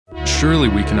surely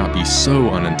we cannot be so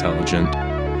unintelligent.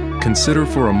 Consider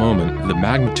for a moment the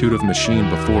magnitude of machine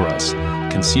before us,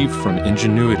 conceived from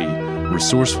ingenuity,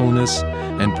 resourcefulness,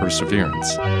 and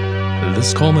perseverance.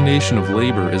 This culmination of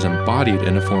labor is embodied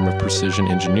in a form of precision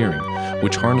engineering,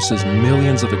 which harnesses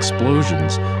millions of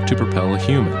explosions to propel a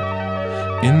human.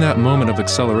 In that moment of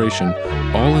acceleration,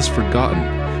 all is forgotten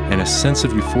and a sense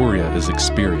of euphoria is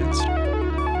experienced.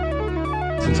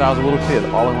 Since I was a little kid,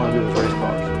 all I wanted to do was race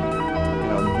cars.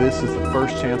 This is the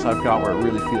first chance I've got where it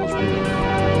really feels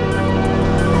real.